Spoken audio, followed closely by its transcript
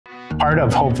part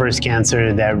of Hope vs.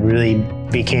 Cancer that really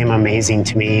became amazing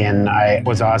to me, and I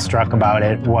was awestruck about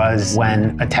it, was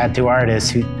when a tattoo artist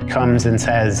who comes and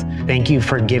says, "Thank you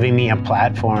for giving me a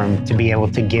platform to be able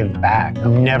to give back."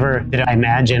 Never did I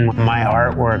imagine my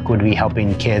artwork would be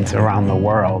helping kids around the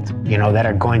world, that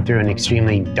are going through an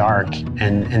extremely dark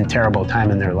and terrible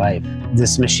time in their life.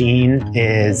 This machine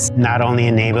is not only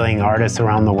enabling artists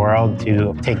around the world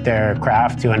to take their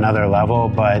craft to another level,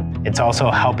 but it's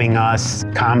also helping us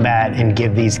combat and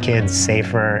give these kids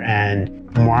safer and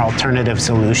more alternative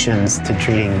solutions to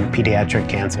treating pediatric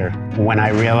cancer. When I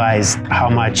realized how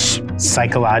much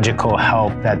psychological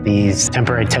help that these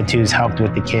temporary tattoos helped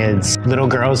with the kids, little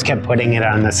girls kept putting it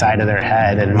on the side of their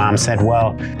head, and mom said,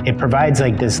 well, it provides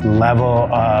like this level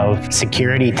of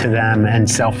security to them and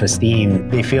self-esteem.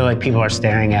 They feel like people are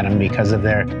staring at them because of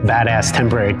their badass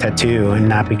temporary tattoo and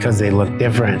not because they look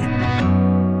different.